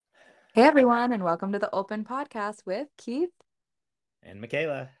Hey everyone, and welcome to the Open Podcast with Keith. And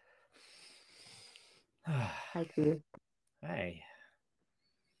Michaela. Hi, Keith. Hi.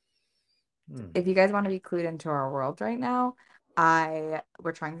 If you guys want to be clued into our world right now,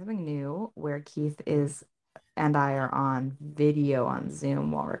 we're trying something new where Keith is and I are on video on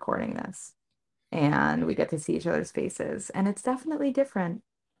Zoom while recording this, and we get to see each other's faces, and it's definitely different.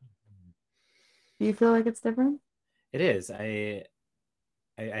 Do you feel like it's different? It is. I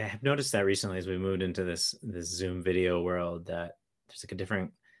have noticed that recently as we moved into this Zoom video world that there's like a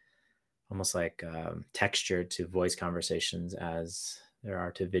different, almost like texture to voice conversations as there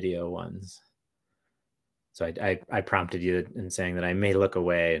are to video ones. So I prompted you in saying that I may look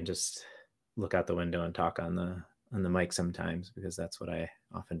away and just look out the window and talk on the mic sometimes because that's what I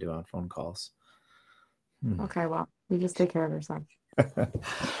often do on phone calls. Okay, well, you just take care of yourself.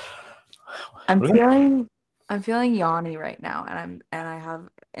 I'm What feeling I'm feeling yawny right now, and I have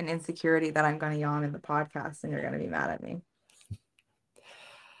an insecurity that I'm going to yawn in the podcast, and you're going to be mad at me.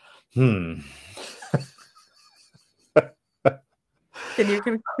 Hmm. Can you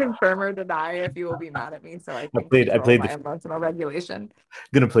confirm or deny if you will be mad at me so I I can played I control played my the emotional regulation?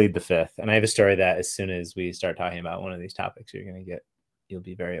 gonna plead the fifth. And I have a story that as soon as we start talking about one of these topics, you'll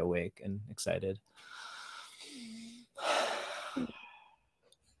be very awake and excited.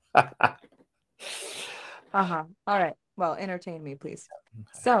 Uh-huh. All right. Well, entertain me, please.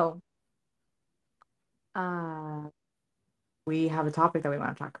 So, uh, we have a topic that we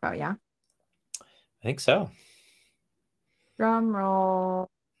want to talk about, yeah? I think so. Drum roll.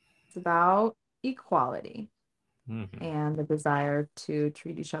 It's about equality Mm-hmm. and the desire to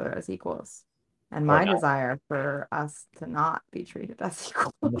treat each other as equals. And Or my desire for us to not be treated as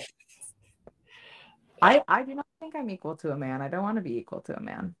equals. not. I do not think I'm equal to a man. I don't want to be equal to a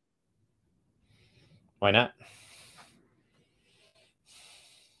man. Why not?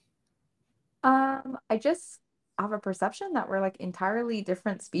 I just have a perception that we're like entirely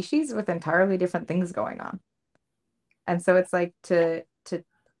different species with entirely different things going on. And so it's like to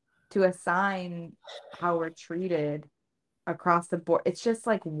assign how we're treated across the board. It's just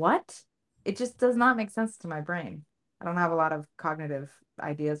like what? It just does not make sense to my brain. I don't have a lot of cognitive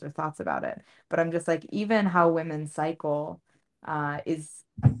ideas or thoughts about it, but I'm just like even how women cycle is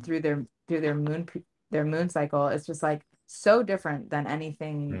through their moon cycle is just like so different than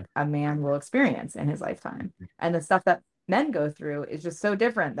anything Mm-hmm. a man will experience in his lifetime. And the stuff that men go through is just so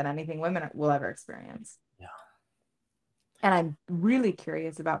different than anything women will ever experience. Yeah. And I'm really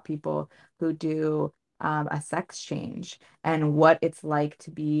curious about people who do a sex change and what it's like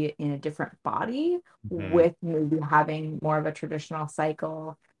to be in a different body Mm-hmm. with maybe having more of a traditional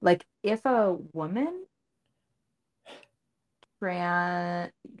cycle. Like if a woman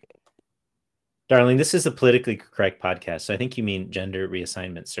trans, Darling, this is a politically correct podcast, so I think you mean gender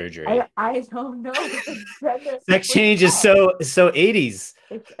reassignment surgery. I don't know. Sex What is change is that? so 80s.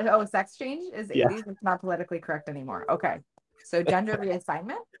 Oh, sex change is Yeah. 80s. It's not politically correct anymore. Okay. So gender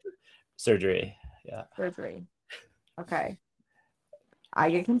reassignment Surgery. Yeah. surgery. Okay. I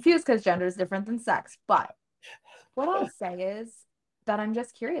get confused because gender is different than sex, but what I'll say is that I'm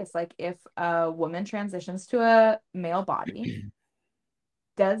just curious, like if a woman transitions to a male body,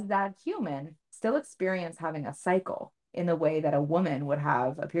 does that human still experience having a cycle in the way that a woman would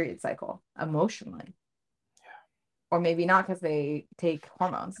have a period cycle emotionally? Or maybe not because they take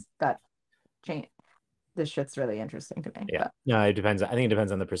hormones that change. This shit's really interesting to me, Yeah. but No, it depends. I think it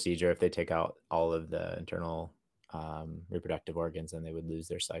depends on the procedure. If they take out all of the internal reproductive organs, then they would lose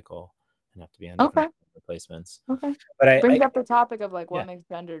their cycle and have to be on different okay, replacements. okay. But Brings up the topic of like what yeah, makes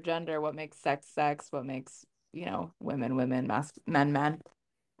gender, what makes sex, what makes, women, men.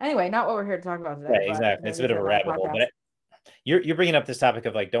 Anyway, not what we're here to talk about today, right, but exactly. It's a maybe bit of for a another rabbit hole. podcast. But you're bringing up this topic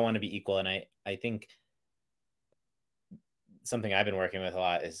of like don't want to be equal, and I think something I've been working with a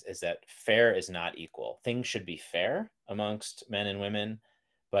lot is that fair is not equal. Things should be fair amongst men and women,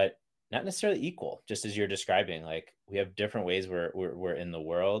 but not necessarily equal. Just as you're describing, like we have different ways we're in the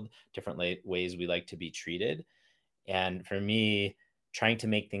world, different ways we like to be treated. And for me, trying to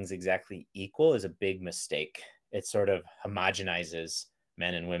make things exactly equal is a big mistake. It sort of homogenizes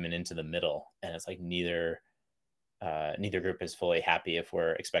men and women into the middle, and it's like neither group is fully happy if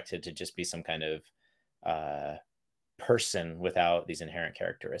we're expected to just be some kind of uh, person without these inherent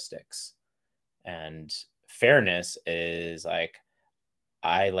characteristics. And fairness is like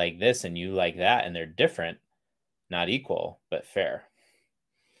I like this and you like that, and they're different, not equal, but fair.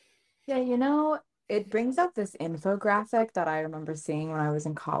 Yeah, it brings up this infographic that I remember seeing when I was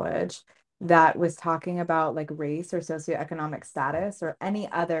in college that was talking about like race or socioeconomic status or any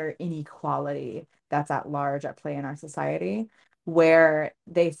other inequality that's at large at play in our society, where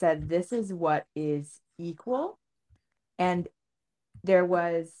they said this is what is equal. And there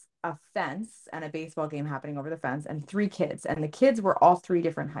was a fence and a baseball game happening over the fence and three kids, and the kids were all three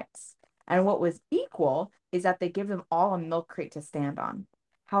different heights. And what was equal is that they give them all a milk crate to stand on.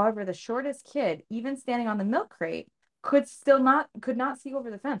 However, the shortest kid, even standing on the milk crate, could not see over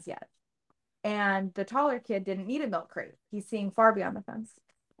the fence yet. And the taller kid didn't need a milk crate. He's seeing far beyond the fence.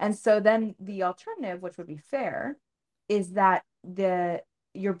 And so then the alternative, which would be fair, is that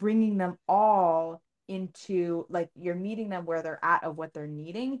you're bringing them all into, like, you're meeting them where they're at of what they're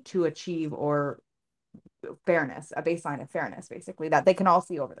needing to achieve or fairness, a baseline of fairness, basically, that they can all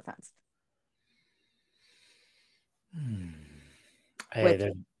see over the fence. Hey,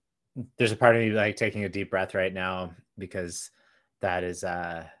 Which, there's a part of me like taking a deep breath right now, because that is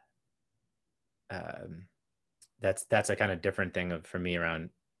that's a kind of different thing for me around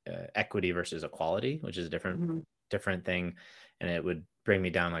equity versus equality, which is a different thing, and it would bring me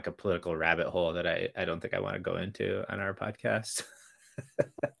down like a political rabbit hole that I don't think I want to go into on our podcast.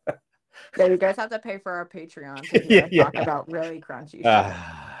 yeah, you guys have to pay for our Patreon to hear us talk about really crunchy shit.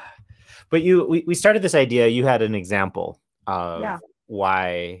 But we started this idea. You had an example of Yeah.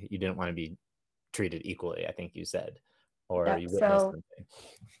 why you didn't want to be treated equally, I think you said, or Yep. you witnessed So something.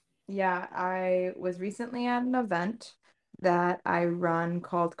 yeah, I was recently at an event that I run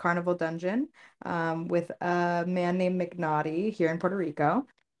called Carnival Dungeon, with a man named McNaughty here in Puerto Rico.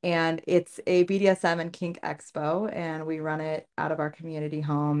 And it's a BDSM and kink expo, and we run it out of our community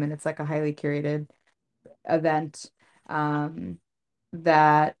home. And it's like a highly curated event, um,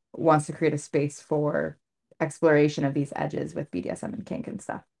 that wants to create a space for exploration of these edges with BDSM and kink and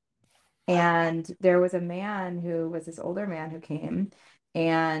stuff. And there was a man who was this older man who came,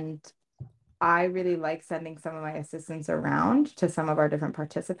 and I really like sending some of my assistants around to some of our different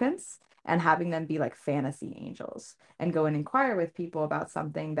participants and having them be like fantasy angels and go and inquire with people about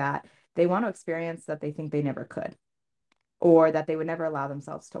something that they want to experience that they think they never could, or that they would never allow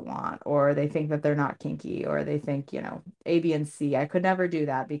themselves to want, or they think that they're not kinky, or they think, A, B, and C, I could never do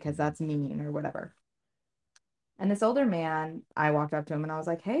that because that's mean or whatever. And this older man, I walked up to him and I was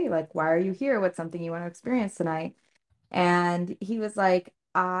like, hey, like, why are you here? What's something you want to experience tonight? And he was like,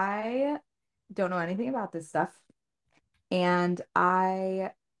 I don't know anything about this stuff. And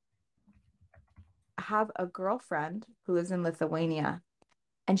I have a girlfriend who lives in Lithuania.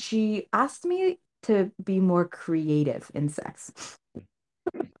 And she asked me to be more creative in sex.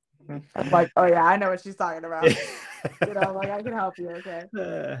 I'm like, oh yeah, I know what she's talking about. Like, I can help you, okay?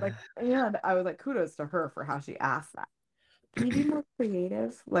 Like, and I was like, kudos to her for how she asked that. Can you be more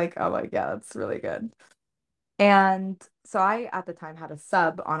creative? Like, oh my God, that's really good. And so I, at the time, had a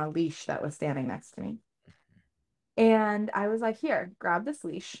sub on a leash that was standing next to me. And I was like, here, grab this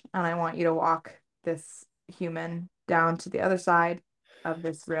leash, and I want you to walk this human down to the other side of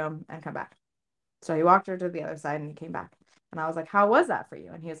this room and come back. So he walked her to the other side and he came back. And I was like, how was that for you?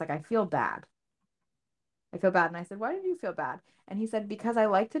 And he was like, I feel bad. I feel bad. And I said, why did you feel bad? And he said, because I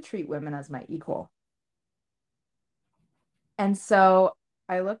like to treat women as my equal. And so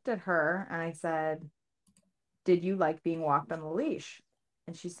I looked at her and I said, did you like being walked on the leash?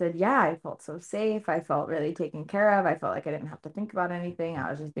 And she said, yeah, I felt so safe. I felt really taken care of. I felt like I didn't have to think about anything. I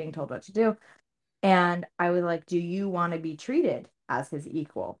was just being told what to do. And I was like, do you want to be treated as his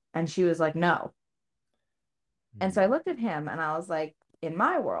equal? And she was like, no. And so I looked at him and I was like, in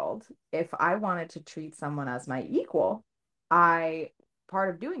my world, if I wanted to treat someone as my equal, part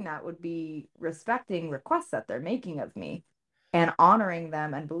of doing that would be respecting requests that they're making of me and honoring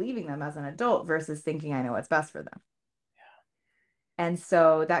them and believing them as an adult versus thinking I know what's best for them. And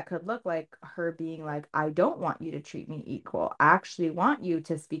so that could look like her being like, I don't want you to treat me equal. I actually want you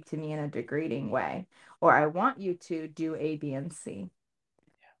to speak to me in a degrading way, or I want you to do A, B, and C.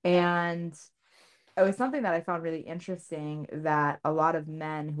 And it was something that I found really interesting, that a lot of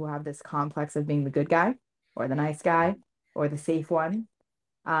men who have this complex of being the good guy or the nice guy or the safe one,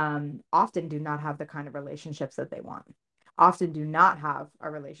 often do not have the kind of relationships that they want, often do not have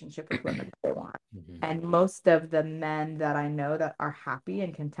a relationship with women that they want. And most of the men that I know that are happy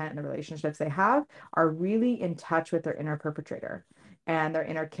and content in the relationships they have are really in touch with their inner perpetrator and their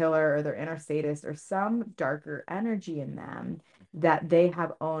inner killer or their inner sadist or some darker energy in them that they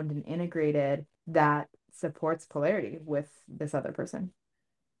have owned and integrated that supports polarity with this other person.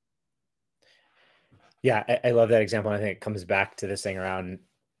 Yeah, I love that example. I think it comes back to this thing around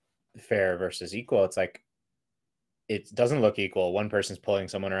fair versus equal. It's like, it doesn't look equal. One person's pulling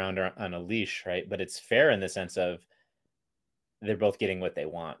someone around on a leash, right? But it's fair in the sense of they're both getting what they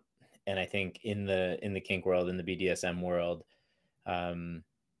want. And I think in the kink world, in the BDSM world, a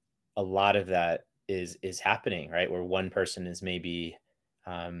lot of that is happening, right? Where one person is maybe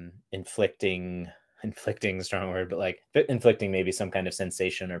inflicting a strong word, but like inflicting maybe some kind of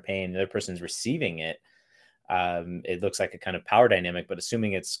sensation or pain. The other person's receiving it. It looks like a kind of power dynamic, but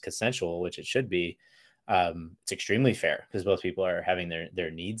assuming it's consensual, which it should be, it's extremely fair because both people are having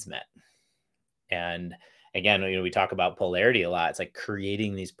their needs met. And again, we talk about polarity a lot. It's like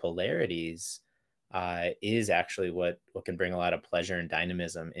creating these polarities is actually what can bring a lot of pleasure and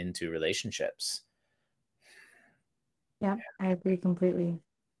dynamism into relationships. Yeah, I agree completely.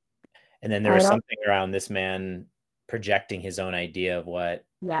 And then there I was don't, something around this man projecting his own idea of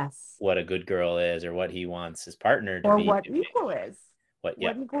yes. what a good girl is or what he wants his partner to Or be what doing. equal is,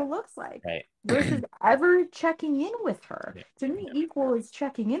 Yeah, what equal looks like, right. versus ever checking in with her. Yeah, To me, equal is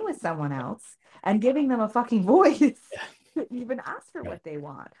checking in with someone else and giving them a fucking voice yeah, to even ask for right. what they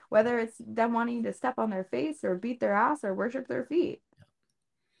want, whether it's them wanting to step on their face or beat their ass or worship their feet.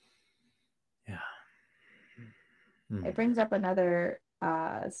 Yeah. It brings up another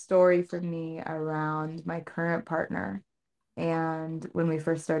story for me around my current partner. And when we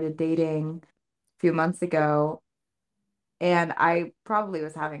first started dating a few months ago, and I probably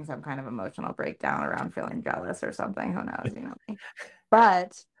was having some kind of emotional breakdown around feeling jealous or something. Who knows, you know me.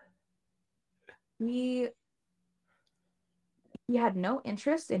 But he he had no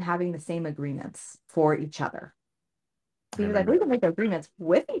interest in having the same agreements for each other. I He was like, remember. we can make agreements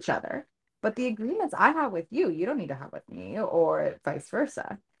with each other, but the agreements I have with you, you don't need to have with me, or vice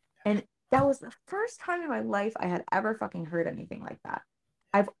versa. And that was the first time in my life I had ever fucking heard anything like that.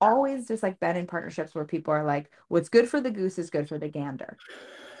 I've always just like been in partnerships where people are like, what's good for the goose is good for the gander.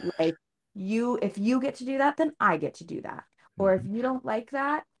 Like if you get to do that, then I get to do that. Or if Mhm. you don't like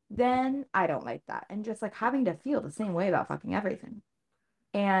that, then I don't like that. And just like having to feel the same way about fucking everything.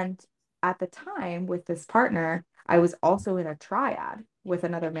 And at the time with this partner, I was also in a triad with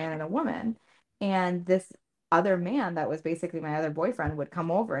another man and a woman. And this other man that was basically my other boyfriend would come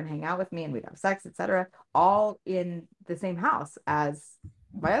over and hang out with me and we'd have sex, etc., all in the same house as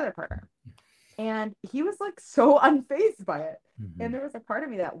my other partner. And he was like so unfazed by it. And Mhm. there was a part of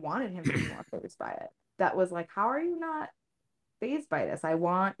me that wanted him to be more fazed by it. That was like, how are you not fazed by this? I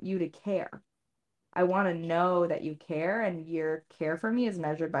want you to care. I want to know that you care, and your care for me is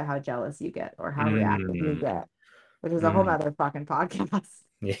measured by how jealous you get or how reactive you Mm. get, which is a whole Mm. nother fucking podcast,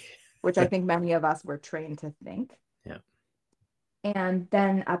 Yeah. which I think many of us were trained to think. Yeah. And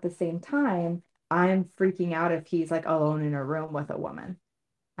then at the same time, I'm freaking out if he's like alone in a room with a woman.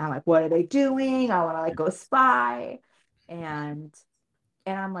 I'm like, what are they doing? I want to like go spy. And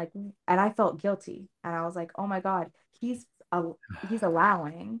I'm like, and I felt guilty. And I was like, oh my God, he's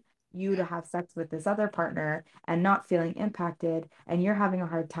allowing you to have sex with this other partner and not feeling impacted, and you're having a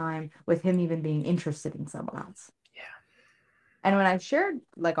hard time with him even being interested in someone else. Yeah. And when I shared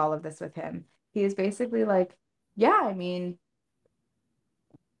like all of this with him, he was basically like, yeah, I mean,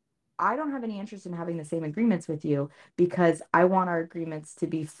 I don't have any interest in having the same agreements with you because I want our agreements to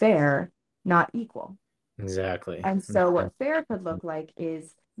be fair, not equal. Exactly. And so Mhm. what fair could look like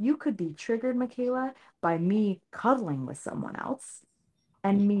is you could be triggered, Michaela, by me cuddling with someone else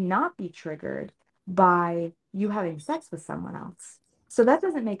and me not be triggered by you having sex with someone else. So that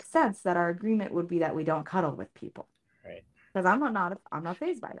doesn't make sense that our agreement would be that we don't cuddle with people Right. because I'm not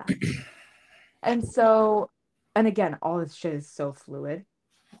fazed by that. And so, and again, all this shit is so fluid.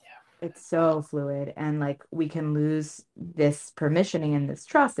 It's so fluid, and like we can lose this permissioning and this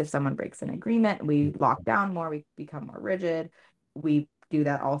trust if someone breaks an agreement. We lock down more, we become more rigid. We do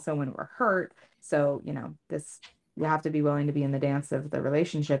that also when we're hurt. So this, you have to be willing to be in the dance of the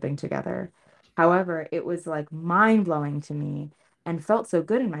relationshiping together. However, it was like mind-blowing to me and felt so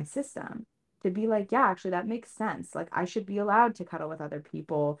good in my system to be like, yeah, actually that makes sense. Like I should be allowed to cuddle with other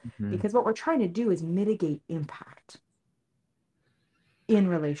people Mhm. because what we're trying to do is mitigate impact in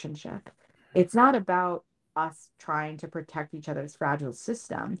relationship. It's not about us trying to protect each other's fragile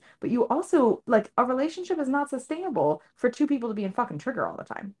system, but you also like a relationship is not sustainable for two people to be in fucking trigger all the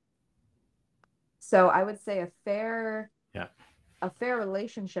time. So I would say Yeah. a fair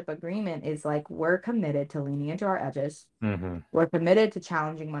relationship agreement is like we're committed to leaning into our edges. Hmm. We're committed to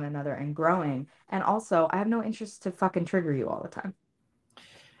challenging one another and growing. And also, I have no interest to fucking trigger you all the time.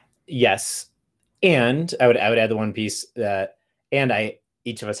 Yes. And I would add the one piece that, and I,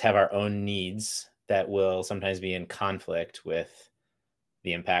 each of us have our own needs that will sometimes be in conflict with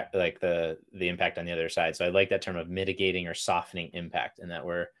the impact, like the impact on the other side. So I like that term of mitigating or softening impact, and that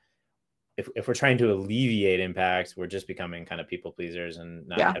if we're trying to alleviate impact, we're just becoming kind of people pleasers and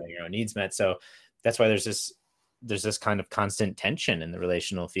not Yeah. having our own needs met. So that's why there's this kind of constant tension in the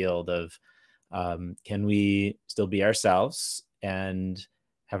relational field of can we still be ourselves and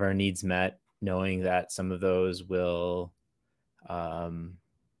have our needs met knowing that some of those um,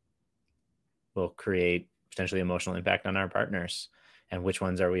 will create potentially emotional impact on our partners, and which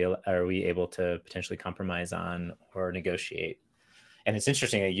ones are we able to potentially compromise on or negotiate. And it's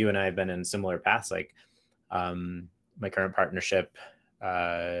interesting that you and I have been in similar paths. Like my current partnership,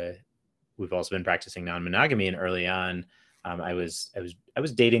 we've also been practicing non-monogamy, and early on, I was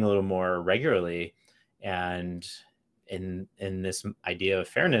dating a little more regularly, and in this idea of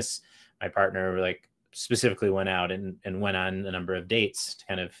fairness, my partner like specifically went out and went on a number of dates to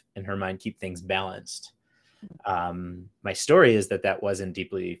kind of, in her mind, keep things balanced. My story is that wasn't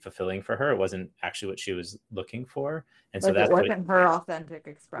deeply fulfilling for her. It wasn't actually what she was looking for, and so Like it that's what wasn't her authentic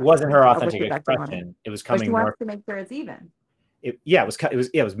it wasn't her expression of what authentic she actually wanted. expression. It was But she coming wants more. to make sure it's even. It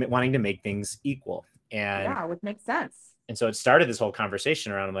was wanting to make things equal, and Yeah, which makes sense. so it started this whole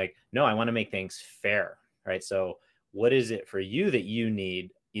conversation around, I'm like, no, I want to make things fair, right? So what is it for you that you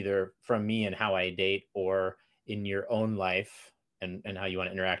need, either from me and how I date, or in your own life and how you want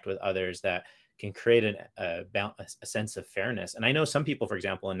to interact with others, that can create a sense of fairness? And I know some people, for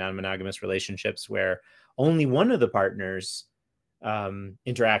example, in non-monogamous relationships where only one of the partners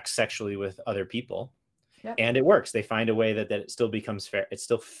interacts sexually with other people, Yep. and it works. They find a way that it still becomes fair. It's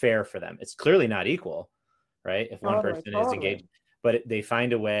still fair for them. It's clearly not equal, right? If one Totally, person is totally. engaged, but they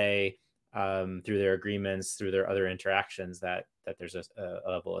find a way through their agreements, through their other interactions, that there's a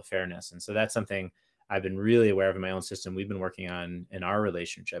level of fairness. And so that's something I've been really aware of in my own system. We've been working on in our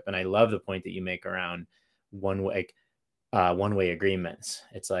relationship, and I love the point that you make around one way agreements.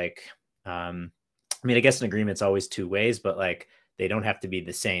 It's like, I mean, I guess an agreement's always two ways, but like they don't have to be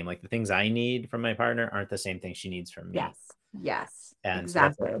the same. Like the things I need from my partner aren't the same thing she needs from me, Yes. Yes. and so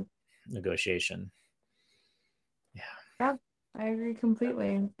that's Exactly. negotiation. Yeah. Yeah, I agree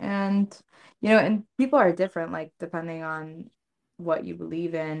completely. And, and people are different, like depending on what you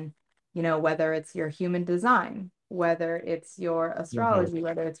believe in, whether it's your human design, whether it's your Mm-hmm. astrology,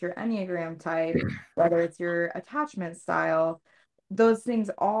 whether it's your Enneagram type, whether it's your attachment style, those things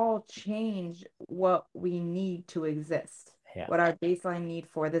all change what we need to exist, Yeah. what our baseline need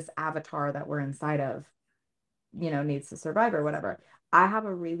for this avatar that we're inside of, needs to survive or whatever. I have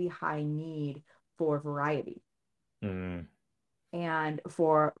a really high need for variety Mm. and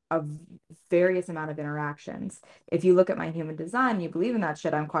for a various amount of interactions. If you look at my human design, you believe in that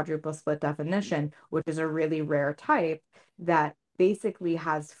shit, I'm quadruple split definition, which is a really rare type that basically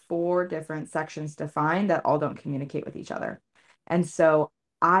has 4 different sections defined that all don't communicate with each other. And so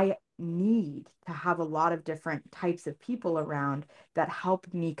I need to have a lot of different types of people around that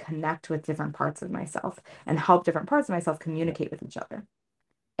help me connect with different parts of myself and help different parts of myself communicate with each other.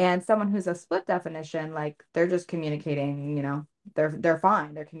 And someone who's a split definition, like they're just communicating, they're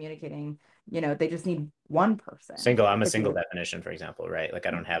fine. They're communicating, they just need one person I'm a to single be. definition, for example, right? Like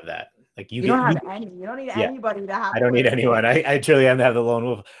I don't have that. Like You don't you, have any, you don't need yeah, anybody to have I don't need clarity. anyone. I truly am to have the lone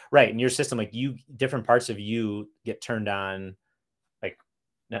wolf, right? In your system, like different parts of you get turned on, like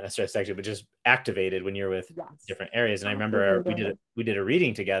not necessarily sexually, but just activated when you're with Yes, different areas. And I remember activated. we did a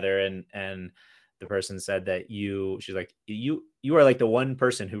reading together, and the person said that she's like, you are like the one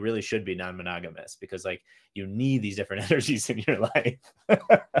person who really should be non-monogamous, because like you need these different energies in your life.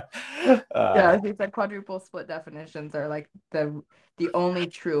 Yeah, he said quadruple split definitions are like the only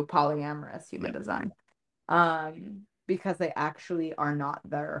true polyamorous human Yeah. design. Because they actually are not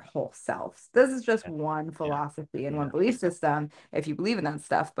their whole selves. This is just Yeah. one Yeah. philosophy and Yeah. one belief system, if you believe in that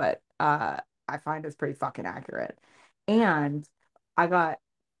stuff, but I find it's pretty fucking accurate. And I got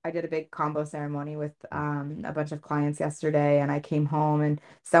I did a big combo ceremony with a bunch of clients yesterday, and I came home and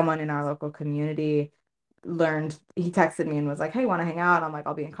someone in our local community he texted me and was like, "Hey, want to hang out?" I'm like,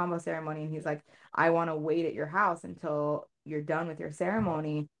 "I'll be in combo ceremony." And he's like, "I want to wait at your house until you're done with your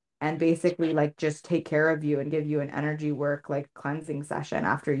ceremony and basically like just take care of you and give you an energy work like cleansing session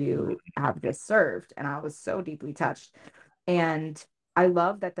after you have just served." And I was so deeply touched. And I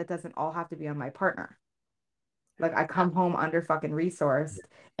love that that doesn't all have to be on my partner. Like I come home under fucking resourced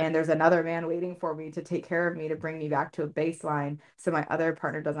and there's another man waiting for me to take care of me to bring me back to a baseline so my other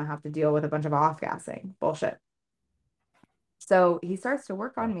partner doesn't have to deal with a bunch of off-gassing bullshit. So he starts to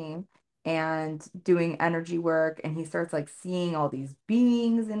work on me and doing energy work, and he starts like seeing all these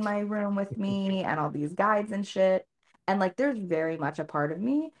beings in my room with me and all these guides and shit. And like there's very much a part of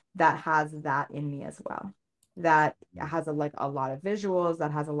me that has that in me as well. That has like a lot of visuals,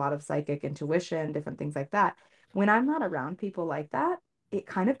 that has a lot of psychic intuition, different things like that. When I'm not around people like that, it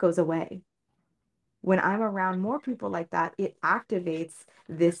kind of goes away. When I'm around more people like that, it activates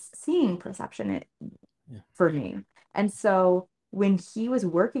this seeing perception Yeah. for me. And so when he was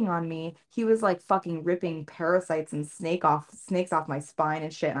working on me, he was like fucking ripping parasites and snakes off my spine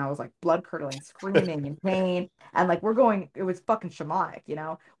and shit. And I was like blood curdling, screaming in pain. And like it was fucking shamanic, you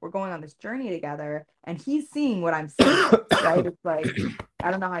know? We're going on this journey together and he's seeing what I'm seeing, right? It's like,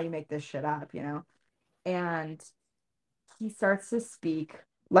 I don't know how you make this shit up, you know? And he starts to speak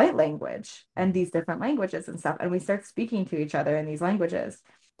light language and these different languages and stuff. And we start speaking to each other in these languages.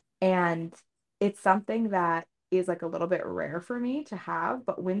 And it's something that is like a little bit rare for me to have.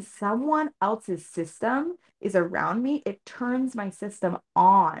 But when someone else's system is around me, it turns my system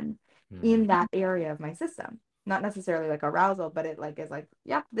on Mm. in that area of my system. Not necessarily like arousal, but it like is like,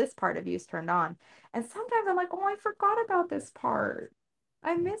 yep, this part of you is turned on. And sometimes I'm like, oh, I forgot about this part.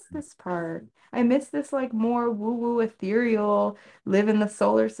 I miss this part. I miss this like more woo-woo ethereal, live in the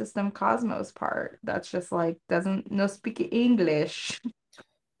solar system cosmos part. That's just like doesn't no speak English.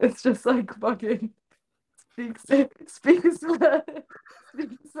 It's just like fucking speaks speaks the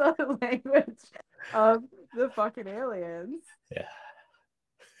speaks the language of the fucking aliens. Yeah.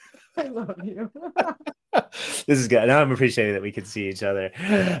 I love you. This is good. Now I'm appreciating that we can see each other.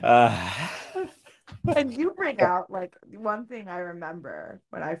 And you bring out like one thing I remember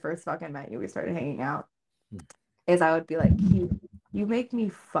when I first fucking met you, we started hanging out, is I would be like, you make me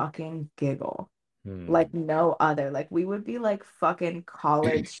fucking giggle like no other. Like we would be like fucking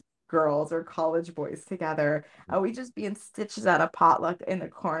college girls or college boys together. And we just be in stitches at a potluck in the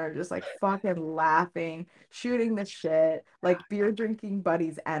corner, just like fucking laughing, shooting the shit, like beer drinking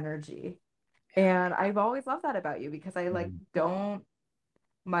buddies energy. And I've always loved that about you because I like don't,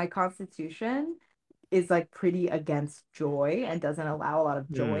 my constitution is like pretty against joy and doesn't allow a lot of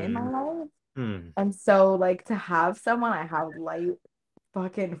joy in my Mm. life. Mm. And so like to have someone I have light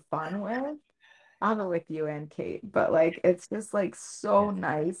fucking fun with, I'm with you and Kate, but like it's just like Yeah. so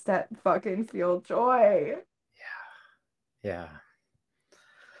nice to fucking feel joy. Yeah.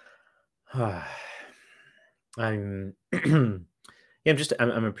 Yeah. I'm yeah,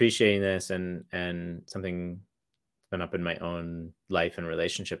 I'm appreciating this, and something that's been up in my own life and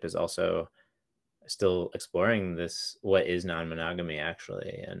relationship is also still exploring this, what is non-monogamy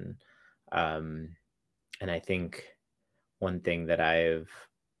actually. Um and I think one thing that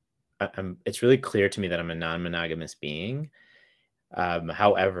it's really clear to me that I'm a non-monogamous being.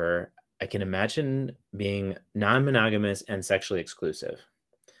 However, I can imagine being non-monogamous and sexually exclusive.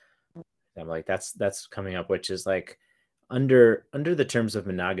 I'm like, that's coming up, which is like under the terms of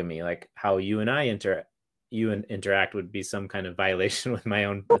monogamy, like how you and I interact would be some kind of violation with my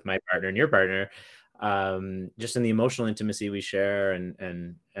partner and your partner, just in the emotional intimacy we share,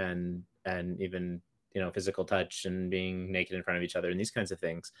 and even physical touch and being naked in front of each other and these kinds of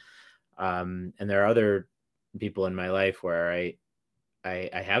things. And there are other people in my life where I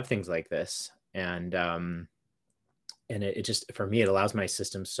have things like this, and it just, for me, it allows my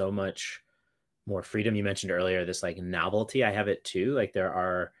system so much more freedom. You mentioned earlier this like novelty. I have it too. Like there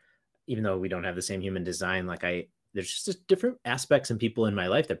are, even though we don't have the same human design, like there's just different aspects and people in my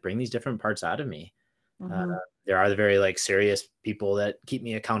life that bring these different parts out of me. Uh, Mm-hmm. there are the very like serious people that keep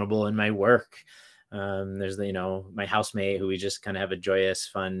me accountable in my work. There's my housemate who we just kind of have a joyous,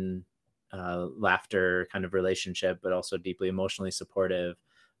 fun, laughter kind of relationship, but also deeply emotionally supportive.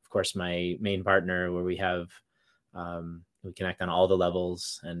 Of course, my main partner, where we connect on all the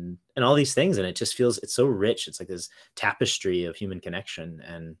levels and all these things, and it just feels, it's so rich. It's like this tapestry of human connection,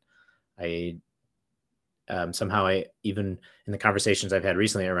 and I somehow, I even in the conversations I've had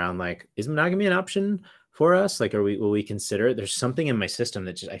recently around like, is monogamy an option for us? Like, will we consider it? There's something in my system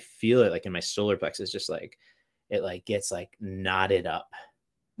that just, I feel it like in my solar plexus, just like it like gets like knotted up.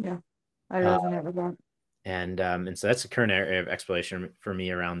 Yeah, I Uh, resonate with that. and so that's a current area of exploration for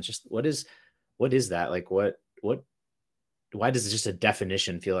me around just what is that? Like what why does just a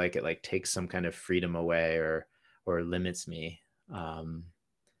definition feel like it like takes some kind of freedom away or limits me? Um,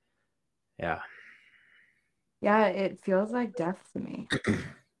 yeah. Yeah, it feels like death to me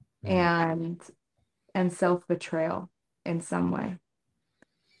Mm. and self-betrayal in some way.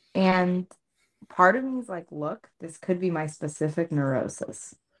 And part of me is like, look, this could be my specific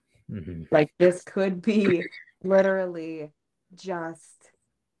neurosis. Mhm. Like this could be literally just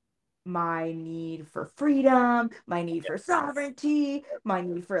my need for freedom, my need for sovereignty, my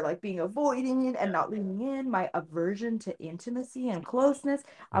need for like being avoidant and not leaning in, my aversion to intimacy and closeness.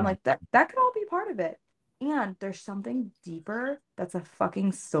 I'm Mhm. like that could all be part of it. And there's something deeper that's a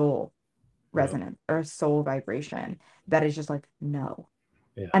fucking soul Yeah. resonance or a soul vibration that is just like no.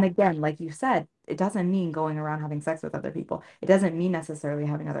 Yeah. And again, like you said, it doesn't mean going around having sex with other people. It doesn't mean necessarily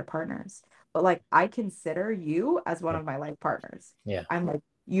having other partners. But like I consider you as one Yeah. of my life partners. Yeah. I'm like,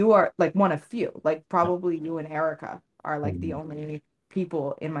 you are like one of few, like probably you and Erica are like the only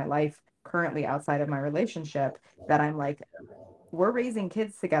people in my life currently outside of my relationship that I'm like, we're raising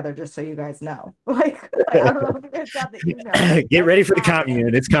kids together, just so you guys know. Like I don't know if you guys got the email. Get That's ready for the happening.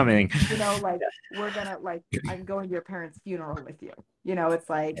 commune. It's coming. You know, like we're gonna like I'm going to your parents' funeral with you. You know, it's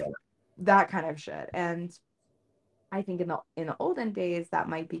like that kind of shit. And I think in the olden days that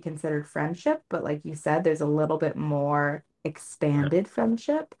might be considered friendship, but like you said, there's a little bit more expanded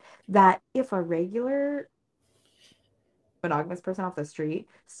friendship that if a regular monogamous person off the street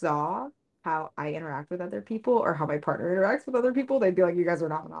saw how I interact with other people or how my partner interacts with other people, they'd be like, you guys are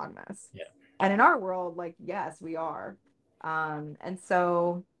not monogamous. Yeah. And in our world, like, yes, we are. And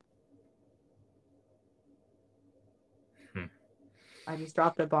so I just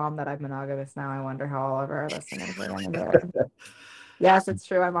dropped a bomb that I'm monogamous now. I wonder how all of our listeners are going to hear. Yes, it's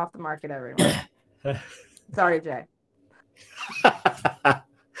true. I'm off the market, everyone. Sorry, Jay.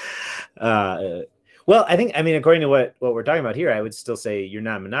 Well, I mean, according to what we're talking about here, I would still say you're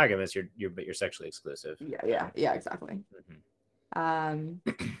not monogamous. But you're sexually exclusive. Yeah, exactly. And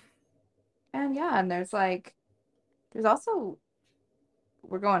yeah, and there's also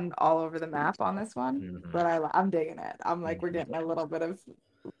we're going all over the map on this one, but I'm digging it. I'm like, we're getting a little bit of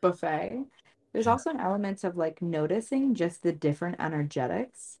buffet. There's also an element of like noticing just the different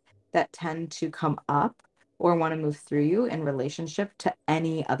energetics that tend to come up or want to move through you in relationship to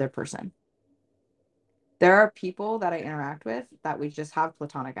any other person. There are people that I interact with that we just have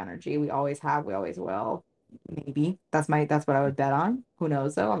platonic energy. We always have, we always will. Maybe that's what I would bet on. Who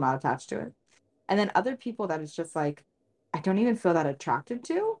knows though? I'm not attached to it. And then other people that it's just like, I don't even feel that attracted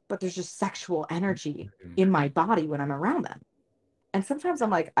to, but there's just sexual energy in my body when I'm around them. And sometimes I'm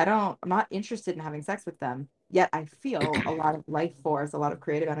like, I'm not interested in having sex with them, yet I feel a lot of life force, a lot of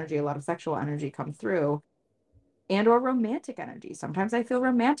creative energy, a lot of sexual energy come through, and or romantic energy. Sometimes I feel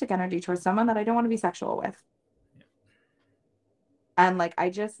romantic energy towards someone that I don't want to be sexual with. And like, I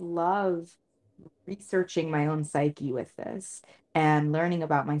just love researching my own psyche with this and learning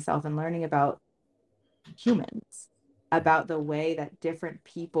about myself and learning about humans, about the way that different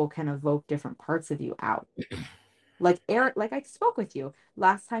people can evoke different parts of you out. Like Eric, like I spoke with you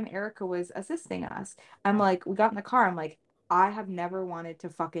last time Erica was assisting us. I'm like, we got in the car. I'm like, I have never wanted to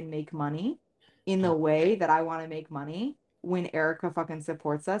fucking make money in the way that I want to make money when Erica fucking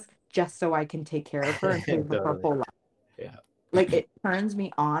supports us just so I can take care of her and pay for her whole life. Yeah. Like it turns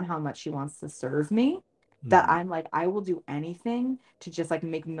me on how much she wants to serve me that I'm like, I will do anything to just like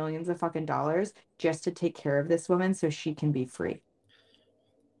make millions of fucking dollars just to take care of this woman so she can be free.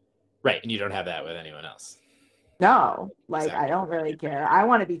 Right. And you don't have that with anyone else. No, like I don't really care. I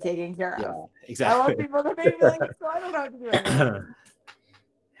want to be taken care of. Exactly. I want people to pay me like so I don't have to do anything.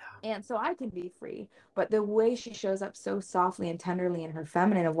 And so I can be free. But the way she shows up so softly and tenderly in her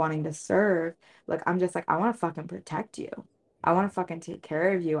feminine of wanting to serve, like I'm just like, I want to fucking protect you. I want to fucking take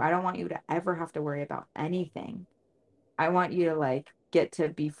care of you. I don't want you to ever have to worry about anything. I want you to like get to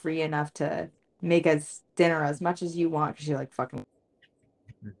be free enough to make us dinner as much as you want because you're like fucking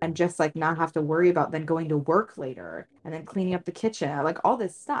and just like not have to worry about then going to work later and then cleaning up the kitchen, like all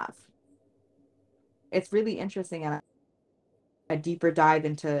this stuff. It's really interesting and a deeper dive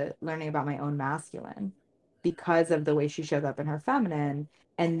into learning about my own masculine because of the way she shows up in her feminine.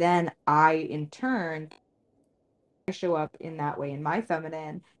 And then I, in turn, show up in that way in my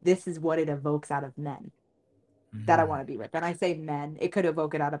feminine. This is what it evokes out of men that I want to be with. And I say men, it could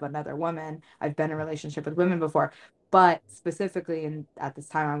evoke it out of another woman. I've been in a relationship with women before, but specifically at this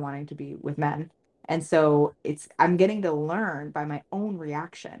time, I'm wanting to be with men. And so I'm getting to learn by my own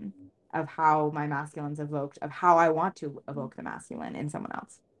reaction of how my masculine's evoked, of how I want to evoke the masculine in someone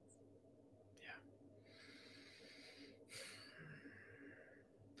else.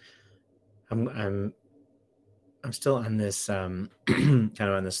 Yeah. I'm still on this kind of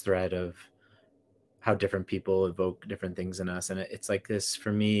on this thread of how different people evoke different things in us. And it's like this,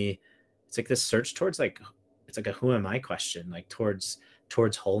 for me, it's like this search towards it's like a who am I question, like towards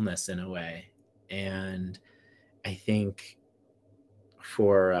wholeness in a way. And I think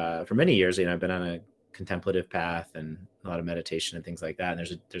for many years, I've been on a contemplative path and a lot of meditation and things like that.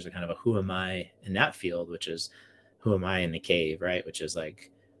 And there's a kind of a who am I in that field, which is who am I in the cave, right? Which is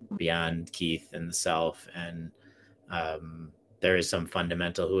like beyond Keith and the self. And there is some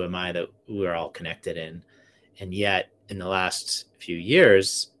fundamental who am I that we're all connected in. And yet in the last few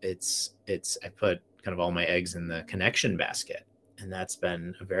years, I put kind of all my eggs in the connection basket. And that's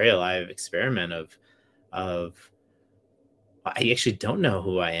been a very alive experiment of I actually don't know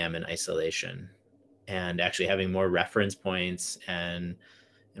who I am in isolation, and actually having more reference points. And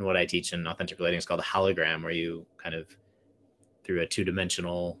what I teach in authentic relating is called a hologram, where you kind of through a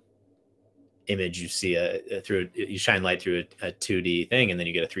two-dimensional image you see you shine light through a 2D thing, and then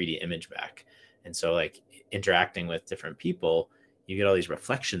you get a 3D image back. And so like interacting with different people, you get all these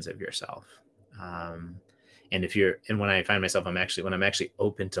reflections of yourself. Um, and when I find myself, when I'm actually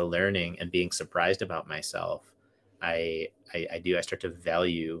open to learning and being surprised about myself, I start to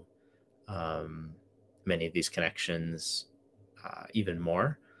value many of these connections even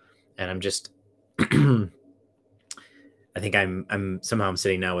more. And I'm just I think I'm somehow I'm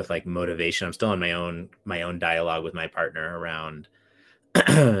sitting now with like motivation. I'm still in my own dialogue with my partner around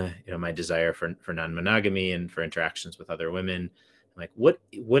my desire for non-monogamy and for interactions with other women. Like what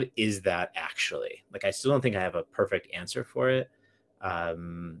is that actually? Like I still don't think I have a perfect answer for it.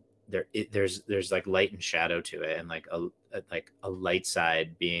 There's like light and shadow to it, and like a light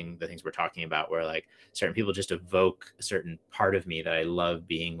side being the things we're talking about, where like certain people just evoke a certain part of me that I love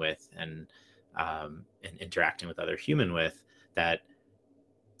being with and interacting with other human with, that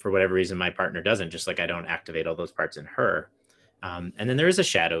for whatever reason my partner doesn't, just like I don't activate all those parts in her. And then there is a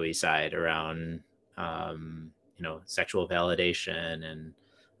shadowy side around sexual validation and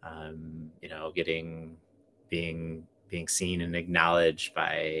being seen and acknowledged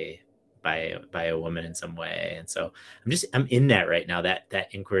by a woman in some way. And so I'm in that right now, that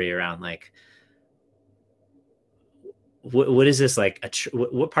inquiry around like what is this like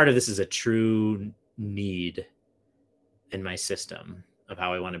what part of this is a true need in my system of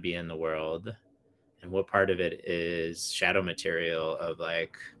how I want to be in the world, and what part of it is shadow material of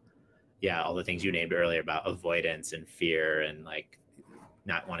like, yeah, all the things you named earlier about avoidance and fear and like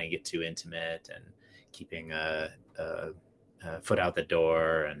not wanting to get too intimate and keeping a foot out the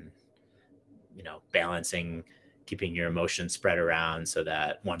door, and balancing, keeping your emotions spread around so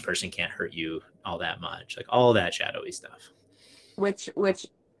that one person can't hurt you all that much, like all that shadowy stuff. Which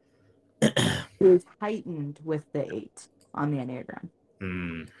is heightened with the 8 on the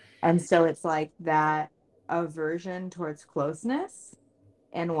Enneagram. And so it's like that aversion towards closeness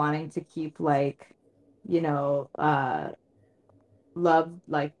and wanting to keep like, love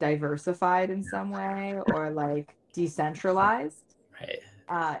like diversified in some way or like decentralized. Right.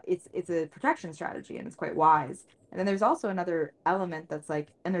 It's a protection strategy, and it's quite wise. And then there's also another element that's like,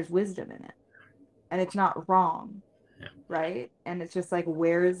 and there's wisdom in it, and it's not wrong. Yeah. Right. And it's just like,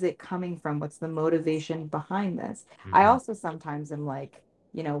 where is it coming from? What's the motivation behind this? Mm-hmm. I also sometimes am like,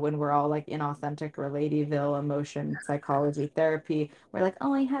 when we're all like inauthentic or Ladyville emotion psychology therapy, we're like,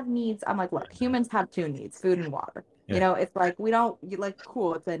 oh, I have needs. I'm like, look, humans have 2 needs, food and water. Yeah. It's like, you like,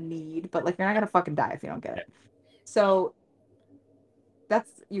 cool, it's a need, but like, you're not going to fucking die if you don't get it. So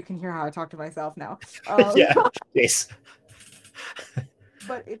you can hear how I talk to myself now. Yeah. Yes.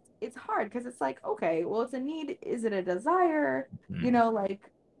 But it's hard because it's like, okay, well, it's a need. Is it a desire? Like,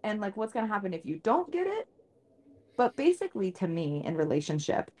 and like, what's going to happen if you don't get it? But basically, to me, in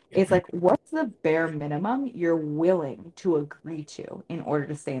relationship, it's like, what's the bare minimum you're willing to agree to in order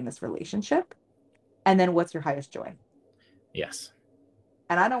to stay in this relationship? And then what's your highest joy? Yes.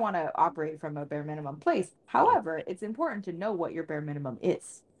 And I don't want to operate from a bare minimum place. However, it's important to know what your bare minimum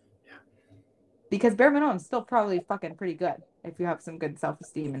is. Yeah. Because bare minimum is still probably fucking pretty good if you have some good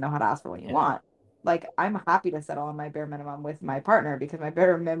self-esteem and know how to ask for what you want. Like, I'm happy to settle on my bare minimum with my partner because my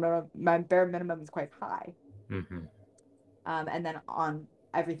bare minimum is quite high. Mm-hmm. And then on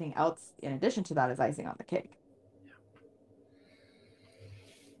everything else in addition to that is icing on the cake.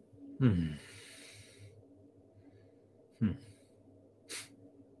 Hmm.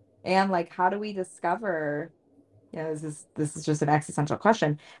 And like, how do we discover, this is just an existential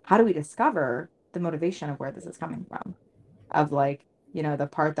question. How do we discover the motivation of where this is coming from? Of like, the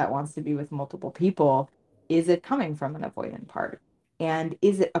part that wants to be with multiple people, is it coming from an avoidant part? And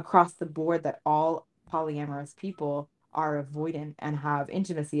is it across the board that all polyamorous people are avoidant and have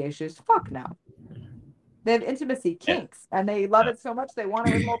intimacy issues? Fuck no. They have intimacy kinks and they love it so much they want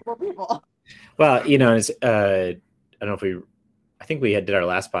it with multiple people. Well, it's I don't know if I think we did our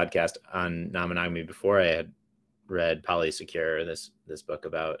last podcast on non-monogamy before I had read Polysecure, this book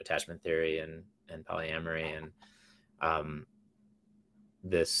about attachment theory and polyamory, and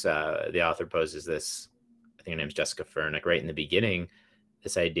the author poses this, I think her name's Jessica Furnick, right in the beginning,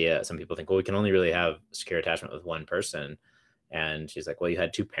 this idea. Some people think, well, we can only really have secure attachment with one person. And she's like, well, you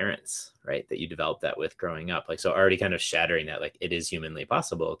had 2 parents, right, that you developed that with growing up. Like, so already kind of shattering that, like, it is humanly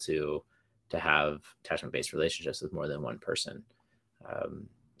possible to have attachment-based relationships with more than one person.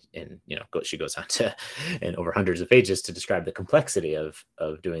 And she goes on to, and over hundreds of pages, to describe the complexity of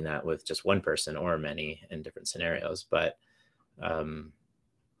doing that with just one person or many in different scenarios. But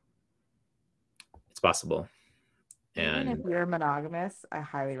it's possible. Even if you're monogamous, I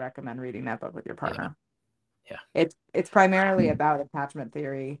highly recommend reading that book with your partner. Yeah. It's primarily about attachment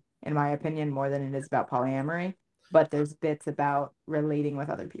theory, in my opinion, more than it is about polyamory. But there's bits about relating with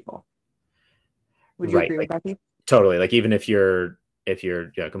other people. Would you Right. agree with Like that, Keith? totally. Like even if you're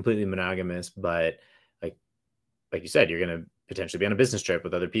completely monogamous, but like like you said, you're gonna potentially be on a business trip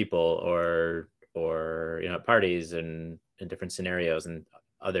with other people or at parties and in different scenarios and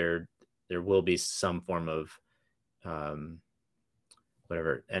other there will be some form of um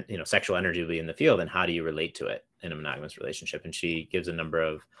whatever and sexual energy will be in the field, and how do you relate to it in a monogamous relationship? And she gives a number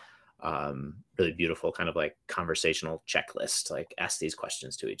of really beautiful kind of like conversational checklist, like ask these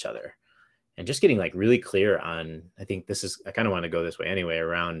questions to each other and just getting like really clear on, I think this is, I kind of want to go this way anyway,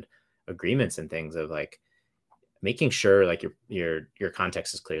 around agreements and things of like making sure like your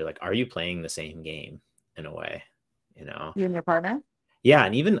context is clear. Like, are you playing the same game in a way, you know? You and your partner? Yeah.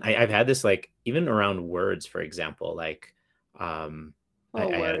 And even I've had this like even around words, for example, like Oh, I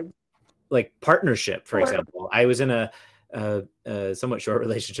had word. like partnership, for Word. example. I was in a somewhat short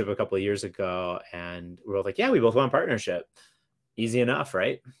relationship a couple of years ago, and we were both like, yeah, we both want partnership. Easy enough,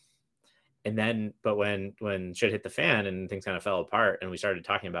 right? And then, but when shit hit the fan and things kind of fell apart, and we started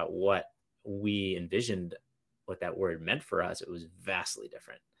talking about what we envisioned, what that word meant for us, it was vastly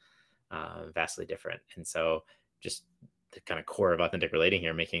different, vastly different. And so, just the kind of core of authentic relating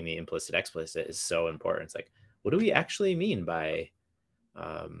here, making the implicit explicit, is so important. It's like, what do we actually mean by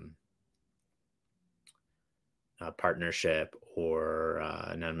um, partnership or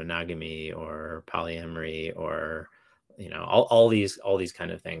non-monogamy or polyamory or all these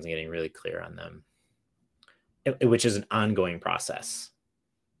kind of things, and getting really clear on them, which is an ongoing process.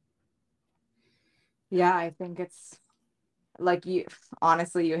 Yeah, I think it's like you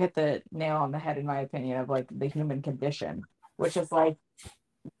honestly, you hit the nail on the head in my opinion of like the human condition, which is like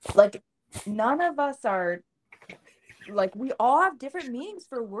none of us are like we all have different meanings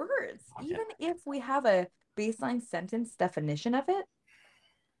for words. Yeah. Even if we have a baseline sentence definition of it,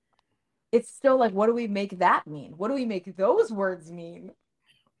 it's still like what do we make that mean? What do we make those words mean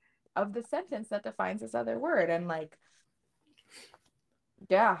of the sentence that defines this other word? And like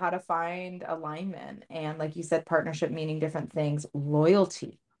yeah, how to find alignment. And like you said, partnership meaning different things,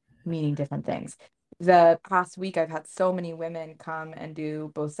 loyalty meaning different things. The past week, I've had so many women come and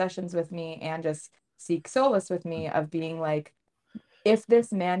do both sessions with me and just seek solace with me of being like, if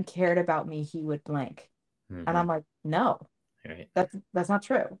this man cared about me, he would blank. And Mm-hmm. I'm like, no, Right. that's not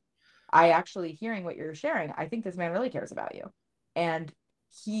true. I actually hearing what you're sharing, I think this man really cares about you. And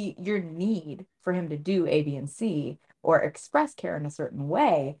your need for him to do A, B, and C or express care in a certain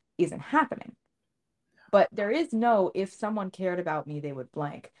way isn't happening. But there is no, if someone cared about me, they would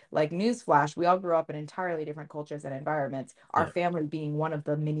blank. Like newsflash, we all grew up in entirely different cultures and environments, our Yeah. family being one of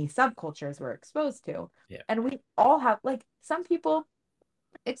the many subcultures we're exposed to. Yeah. And we all have, like, some people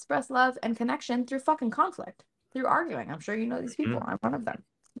express love and connection through fucking conflict, through arguing. I'm sure you know these people. I'm one of them.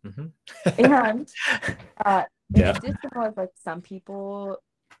 Mm-hmm. And in Yeah. addition, like some people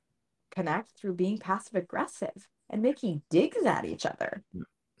connect through being passive aggressive and making digs at each other.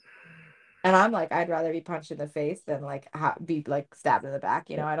 And I'm like, I'd rather be punched in the face than like be like stabbed in the back.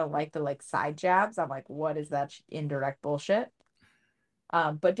 You know, I don't like the like side jabs. I'm like, what is that indirect bullshit?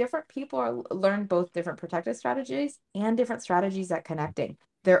 But different people learn both different protective strategies and different strategies at connecting.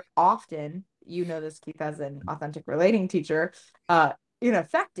 They're often, you know this, Keith, as an authentic relating teacher,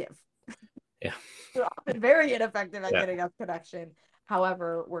 ineffective. Yeah. They're often very ineffective at Yeah. getting us connection.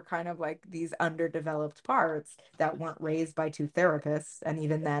 However, we're kind of like these underdeveloped parts that weren't raised by two therapists, and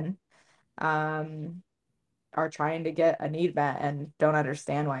even then, um, are trying to get a need met and don't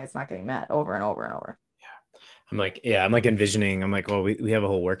understand why it's not getting met over and over and over. I'm like envisioning, I'm like, well, we have a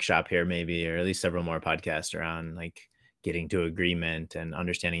whole workshop here, maybe, or at least several more podcasts around like getting to agreement and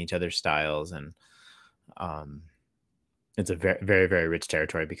understanding each other's styles. And um, it's a very, very, very rich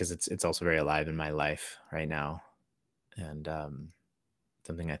territory because it's also very alive in my life right now. And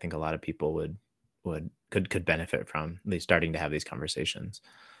something I think a lot of people could benefit from, at least starting to have these conversations.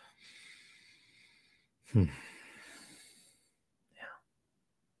 Hmm.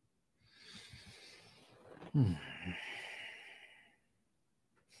 Hmm.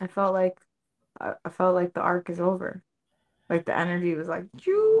 I felt like the arc is over. Like the energy was like,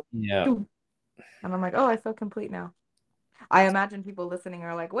 choo, Yeah. choo. And I'm like, oh, I feel complete now. I imagine people listening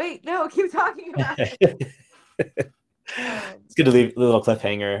are like, wait, no, keep talking about it. It's good to leave a little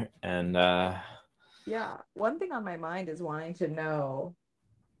cliffhanger. And Yeah. One thing on my mind is wanting to know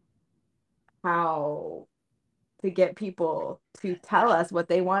how to get people to tell us what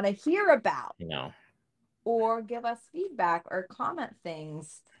they want to hear about you know, or give us feedback or comment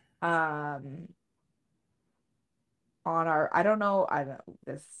things. Um, on our, I don't know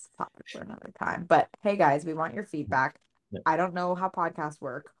this topic for another time, but hey guys, we want your feedback. Yeah. I don't know how podcasts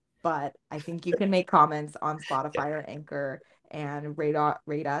work, but I think you can make comments on Yeah. Spotify or Anchor and rate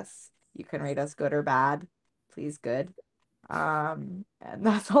us. You can rate us good or bad. Please good. And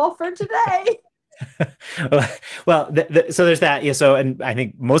that's all for today. Well, so there's that. Yeah. So, and I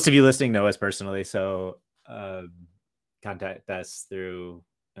think most of you listening know us personally. So, um, contact us uh,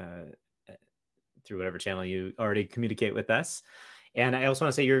 through whatever channel you already communicate with us. And I also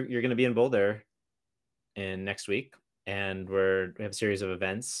want to say you're going to be in Boulder in next week, and we have a series of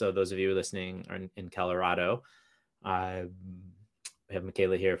events. So those of you listening are in Colorado. Uh, we have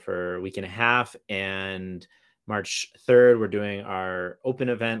Michaela here for a week and a half, and March 3rd, we're doing our open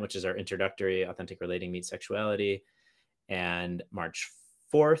event, which is our introductory Authentic Relating Meets Sexuality. And March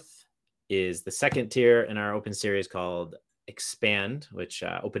 4th is the second tier in our open series called Expand, which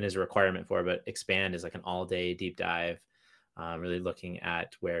open is a requirement for, but Expand is like an all-day deep dive, really looking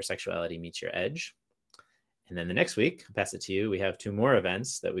at where sexuality meets your edge. And then the next week, I'll pass it to you. We have two more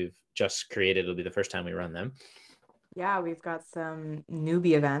events that we've just created. It'll be the first time we run them. Yeah, we've got some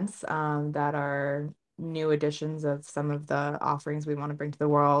newbie events that are new editions of some of the offerings we want to bring to the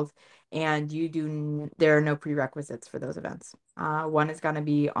world. And there are no prerequisites for those events. One is going to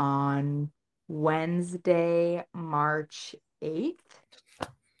be on Wednesday, March 8th,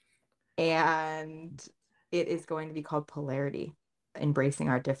 and it is going to be called Polarity, Embracing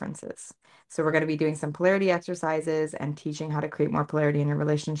Our Differences. So we're going to be doing some polarity exercises and teaching how to create more polarity in your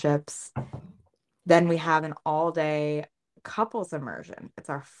relationships. Then we have an all-day couples immersion. It's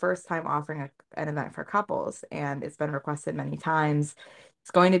our first time offering an event for couples, and it's been requested many times.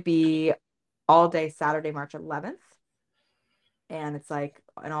 It's going to be all day Saturday, March 11th, and it's like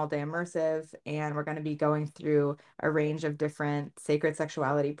an all-day immersive, and we're going to be going through a range of different sacred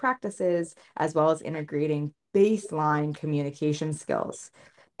sexuality practices, as well as integrating baseline communication skills.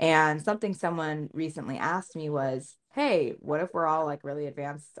 And something someone recently asked me was, hey, what if we're all like really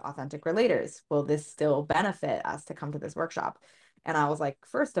advanced authentic relators? Will this still benefit us to come to this workshop? And I was like,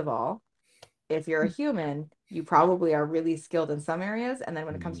 first of all, if you're a human, you probably are really skilled in some areas. And then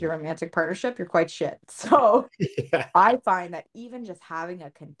when it comes to your romantic partnership, you're quite shit. So Yeah. I find that even just having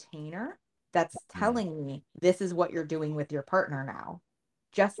a container that's telling me this is what you're doing with your partner now,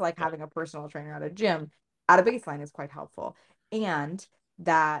 just like having a personal trainer at a gym at a baseline is quite helpful. And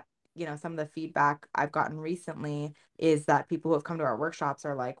that, some of the feedback I've gotten recently is that people who have come to our workshops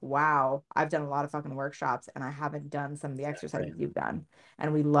are like, wow, I've done a lot of fucking workshops and I haven't done some of the exercises you've done.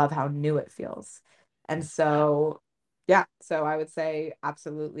 And we love how new it feels. And so, yeah, so I would say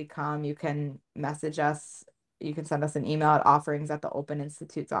absolutely come. You can message us, you can send us an email at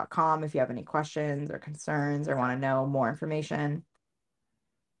offerings@theopeninstitute.com if you have any questions or concerns or want to know more information.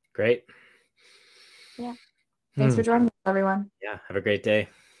 Great. Yeah. Thanks for joining us, everyone. Yeah. Have a great day.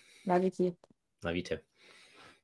 Love you, Keith. Love you too.